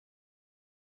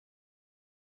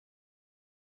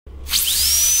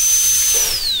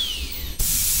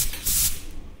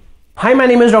Hi, my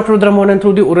name is Dr. Rudra Mohan and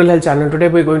through the Oral Health channel, today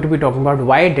we're going to be talking about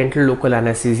why dental local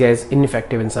anesthesia is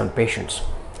ineffective in some patients.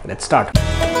 Let's start.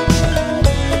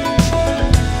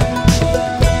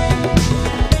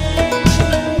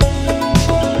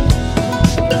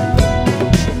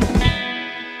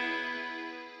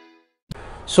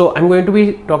 So I'm going to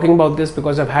be talking about this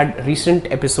because I've had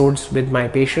recent episodes with my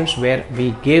patients where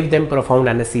we gave them profound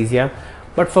anesthesia,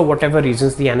 but for whatever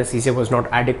reasons the anesthesia was not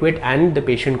adequate and the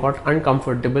patient got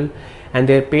uncomfortable and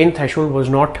their pain threshold was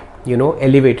not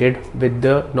elevated with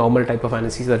the normal type of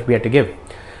anesthesia that we had to give.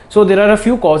 So there are a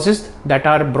few causes that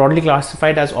are broadly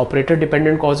classified as operator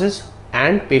dependent causes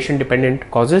and patient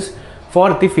dependent causes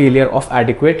for the failure of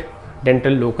adequate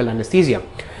dental local anesthesia.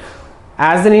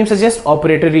 As the name suggests,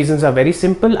 operator reasons are very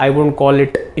simple. I won't call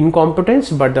it incompetence,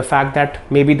 but the fact that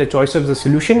maybe the choice of the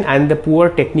solution and the poor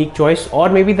technique choice, or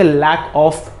maybe the lack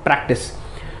of practice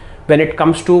when it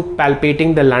comes to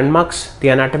palpating the landmarks,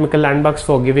 the anatomical landmarks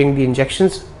for giving the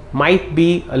injections, might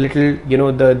be a little,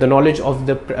 the knowledge of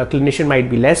the clinician might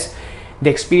be less, the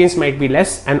experience might be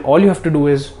less, and all you have to do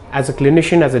is, as a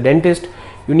clinician, as a dentist,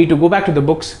 you need to go back to the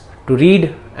books to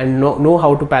read and know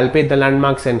how to palpate the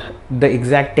landmarks and the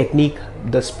exact technique,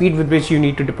 the speed with which you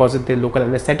need to deposit the local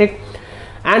anesthetic,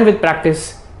 and with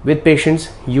practice with patients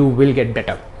you will get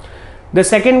better. The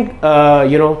second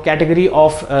category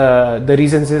of the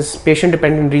reasons is patient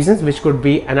dependent reasons, which could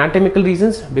be anatomical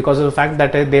reasons because of the fact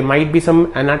that there might be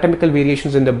some anatomical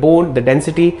variations in the bone, the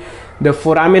density, the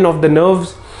foramen of the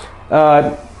nerves.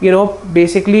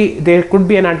 Basically there could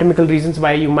be anatomical reasons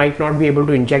why you might not be able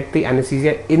to inject the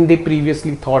anesthesia in the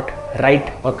previously thought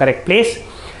right or correct place.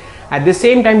 At the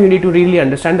same time, you need to really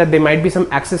understand that there might be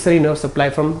some accessory nerve supply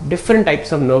from different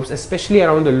types of nerves, especially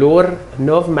around the lower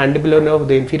nerve, mandibular nerve,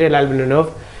 the inferior alveolar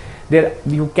nerve. There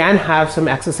you can have some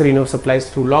accessory nerve supplies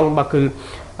through long buccal,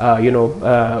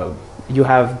 you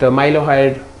have the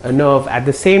mylohyoid nerve. At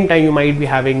the same time, you might be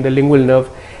having the lingual nerve,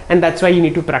 and that's why you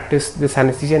need to practice this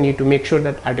anesthesia. You need to make sure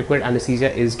that adequate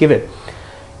anesthesia is given.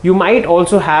 You might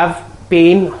also have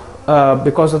pain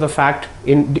because of the fact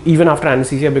even after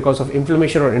anesthesia because of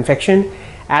inflammation or infection,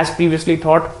 as previously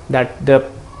thought that the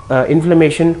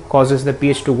inflammation causes the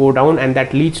pH to go down, and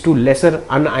that leads to lesser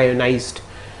unionized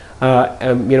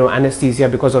anesthesia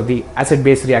because of the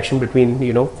acid-base reaction between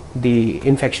the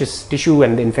infectious tissue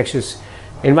and the infectious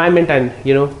environment and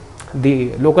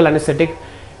the local anesthetic,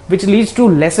 which leads to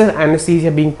lesser anesthesia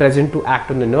being present to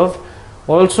act on the nerve.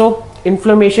 Also,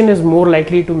 inflammation is more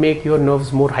likely to make your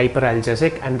nerves more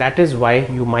hyperalgesic, and that is why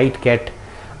you might get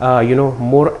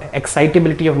more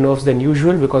excitability of nerves than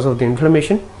usual because of the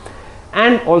inflammation.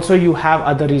 And also you have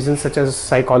other reasons such as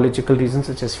psychological reasons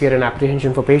such as fear and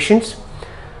apprehension for patients.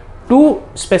 Two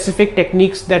specific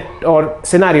techniques or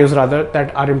scenarios rather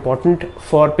that are important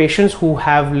for patients who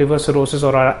have liver cirrhosis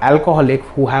or are alcoholic,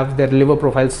 who have their liver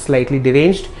profiles slightly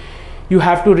deranged. You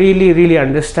have to really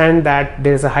understand that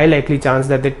there is a high likely chance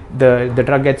that the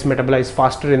drug gets metabolized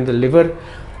faster in the liver,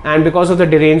 and because of the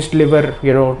deranged liver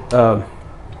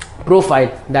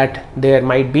profile, that there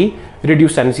might be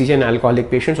reduced anesthesia in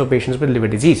alcoholic patients or patients with liver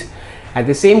disease. At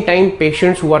the same time,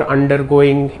 patients who are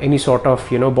undergoing any sort of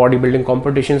bodybuilding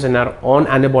competitions and are on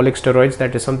anabolic steroids,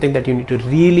 that is something that you need to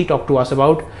really talk to us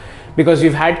about, because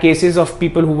we've had cases of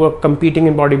people who were competing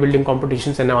in bodybuilding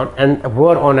competitions and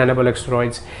were on anabolic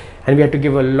steroids, and we had to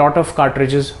give a lot of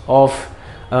cartridges of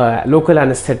local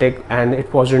anesthetic, and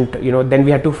it wasn't, then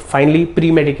we had to finally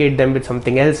pre-medicate them with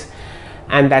something else,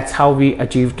 and that's how we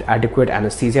achieved adequate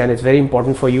anesthesia. And it's very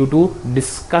important for you to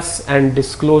discuss and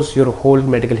disclose your whole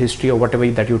medical history or whatever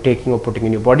that you're taking or putting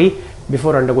in your body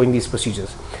before undergoing these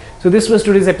procedures. So this was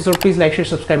today's episode. Please like, share,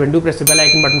 subscribe, and do press the bell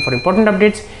icon button for important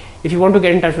updates. If you want to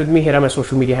get in touch with me, here are my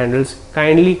social media handles.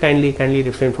 Kindly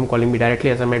refrain from calling me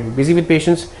directly, as I might be busy with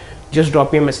patients. Just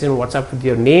drop me a message on WhatsApp with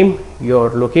your name,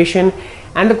 your location,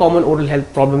 and the common oral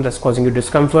health problem that's causing you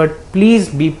discomfort. Please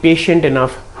be patient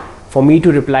enough for me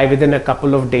to reply within a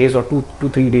couple of days or 2 to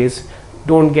 3 days.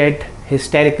 Don't get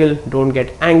hysterical, don't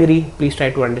get angry. Please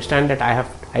try to understand that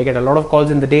I get a lot of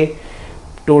calls in the day.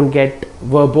 Don't get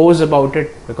verbose about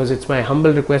it, because it's my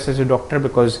humble request as a doctor,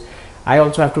 because I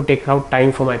also have to take out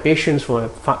time for my patients, for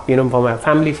my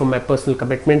family, for my personal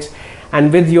commitments.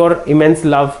 And with your immense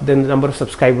love, the number of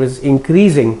subscribers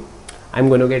increasing, I'm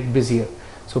going to get busier.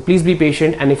 So please be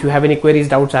patient, and if you have any queries,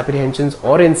 doubts, apprehensions,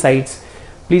 or insights,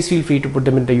 please feel free to put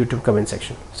them in the YouTube comment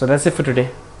section. So that's it for today.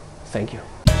 Thank you.